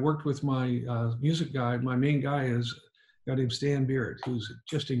 because I worked with my music guy. My main guy is a guy named Stan Beard, who's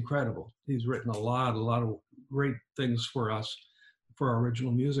just incredible. He's written a lot of great things for us for our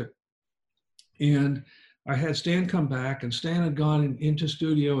original music. And I had Stan come back, and Stan had gone into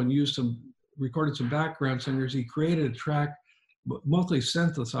studio and recorded some background singers. He created a track, mostly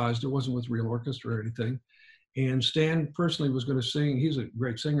synthesized. It wasn't with real orchestra or anything. And Stan personally was going to sing. He's a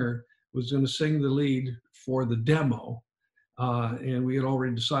great singer. Was going to sing the lead for the demo. And we had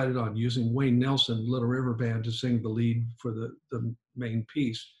already decided on using Wayne Nelson, Little River Band, to sing the lead for the main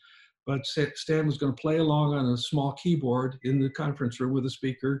piece. But Stan was going to play along on a small keyboard in the conference room with a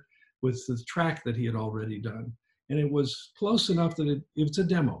speaker with the track that he had already done. And it was close enough that it's a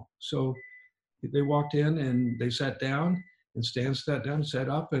demo. So they walked in and they sat down, and Stan sat down, sat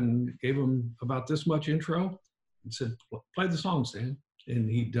up, and gave him about this much intro and said, "Play the song, Stan." And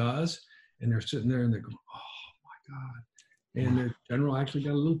he does. And they're sitting there and they go, "Oh my God." And the general actually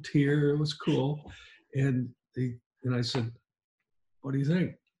got a little tear. It was cool. And I said, "What do you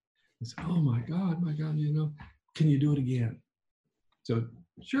think?" He said, "Oh my God, you know, can you do it again?" So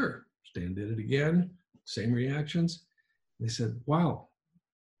sure, Stan did it again, same reactions. They said, "Wow."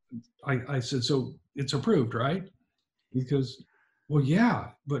 I said, "So it's approved, right?" He goes, "Well,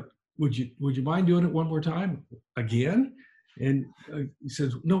 yeah, but would you mind doing it one more time again?" And he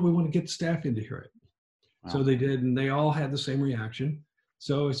says, "No, we want to get the staff in to hear it." Wow. So they did, and they all had the same reaction.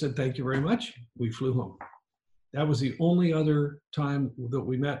 So I said, "Thank you very much." We flew home. That was the only other time that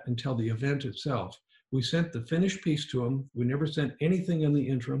we met until the event itself. We sent the finished piece to them. We never sent anything in the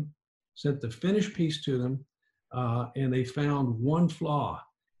interim, sent the finished piece to them, and they found one flaw.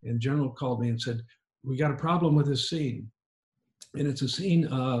 And General called me and said, "We got a problem with this scene." And it's a scene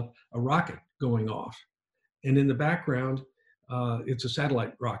of a rocket going off. And in the background, it's a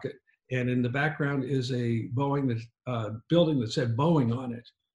satellite rocket. And in the background is a Boeing building that said Boeing on it.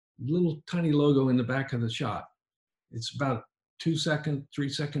 Little tiny logo in the back of the shot. It's about 2-second,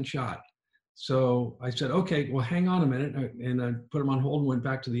 3-second shot. So I said, "Okay, well, hang on a minute." And I put him on hold and went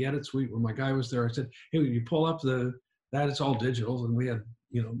back to the edit suite where my guy was there. I said, "Hey, will you pull up that? It's all digital." And we had,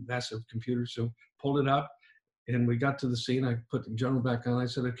 you know, massive computers. So pulled it up and we got to the scene. I put the general back on. I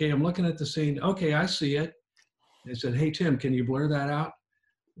said, "Okay, I'm looking at the scene. Okay, I see it." I said, "Hey, Tim, can you blur that out?"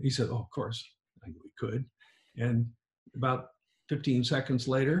 He said, "Oh, of course." I knew he could. And about 15 seconds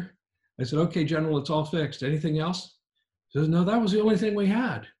later, I said, "Okay, General, it's all fixed. Anything else?" He says, "No, that was the only thing we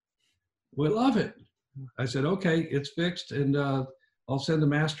had. We love it." I said, "Okay, it's fixed, and I'll send the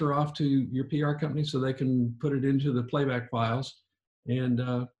master off to your PR company so they can put it into the playback files." And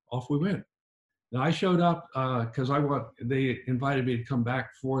off we went. Now I showed up because they invited me to come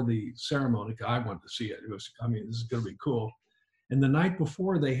back for the ceremony. I wanted to see it. This is going to be cool. And the night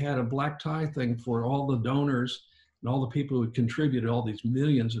before, they had a black tie thing for all the donors and all the people who had contributed all these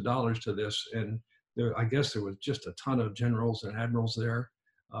millions of dollars to this. And I guess there was just a ton of generals and admirals there.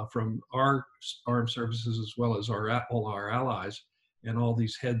 from our armed services as well as all our allies and all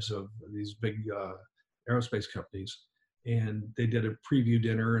these heads of these big aerospace companies. And they did a preview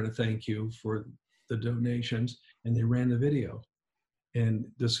dinner and a thank you for the donations, and they ran the video. And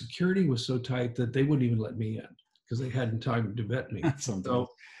the security was so tight that they wouldn't even let me in because they hadn't time to vet me. So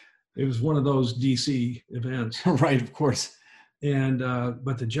it was one of those DC events. Right, of course. And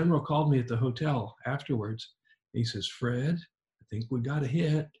but the general called me at the hotel afterwards. He says, "Fred, I think we got a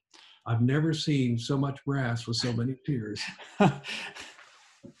hit. I've never seen so much brass with so many tears."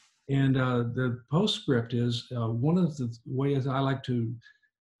 And the postscript is one of the ways I like to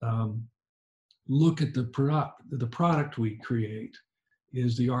look at the product we create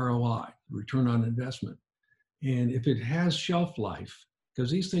is the ROI, return on investment. And if it has shelf life,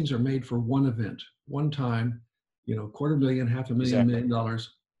 because these things are made for one event, one time, $250,000, $500,000, Exactly. $1 million,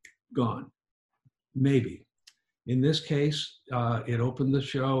 gone, maybe. In this case, it opened the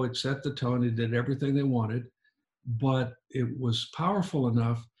show, it set the tone, it did everything they wanted, but it was powerful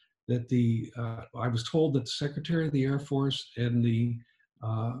enough that I was told that the Secretary of the Air Force and the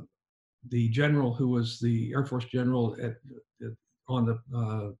general who was the Air Force general on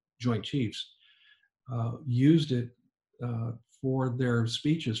the Joint Chiefs used it for their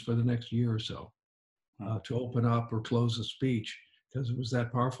speeches for the next year or so to open up or close a speech, because it was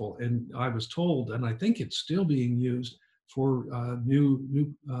that powerful. And I was told, and I think it's still being used for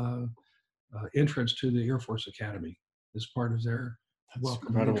new entrance to the Air Force Academy as part of their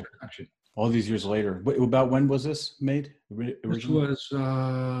welcome introduction. All these years later. About when was this made originally? This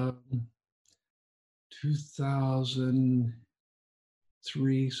was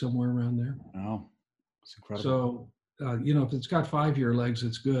 2003, somewhere around there. Oh, it's incredible. So, if it's got 5-year legs,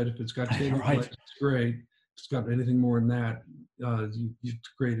 it's good. If it's got 10 right. legs, it's great. If it's got anything more than that, you've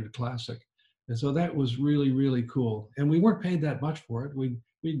created a classic. And so that was really, really cool. And we weren't paid that much for it. We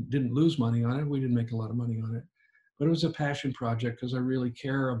didn't lose money on it. We didn't make a lot of money on it. But it was a passion project because I really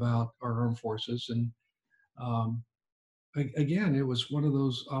care about our armed forces. And again, it was one of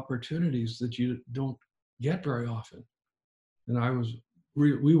those opportunities that you don't get very often. And my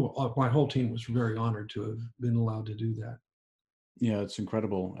whole team was very honored to have been allowed to do that. Yeah, it's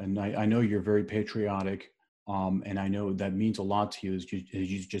incredible. And I know you're very patriotic. And I know that means a lot to you, as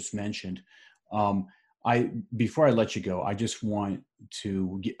you just mentioned. Before I let you go, I just want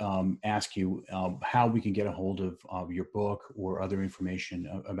to ask you how we can get a hold of your book or other information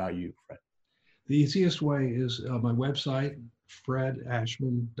about you, Fred. The easiest way is my website,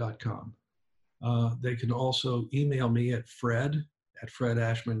 fredashman.com. They can also email me at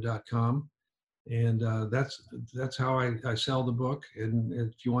fred@fredashman.com. And that's how I sell the book. And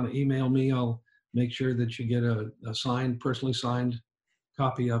if you want to email me, I'll make sure that you get a personally signed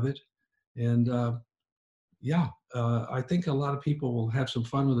copy of it. And I think a lot of people will have some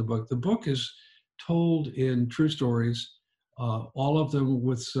fun with the book. The book is told in true stories, all of them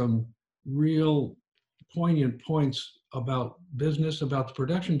with some real poignant points about business, about the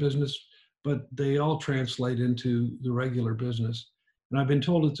production business, but they all translate into the regular business. And I've been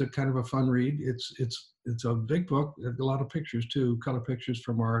told it's a kind of a fun read. It's a big book, a lot of pictures too, color pictures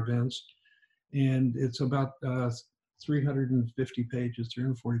from our events. And it's about 350 pages,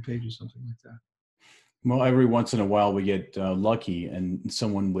 340 pages, something like that. Well, every once in a while we get lucky, and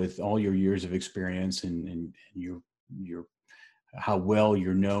someone with all your years of experience and your how well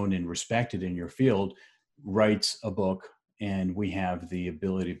you're known and respected in your field writes a book, and we have the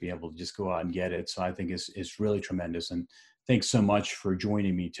ability to be able to just go out and get it. So I think it's really tremendous. And thanks so much for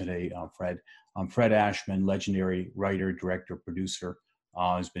joining me today, Fred. Fred Ashman, legendary writer, director, producer,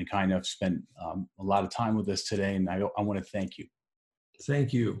 has been kind enough to spend a lot of time with us today, and I want to thank you.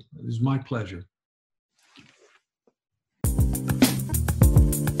 Thank you. It was my pleasure.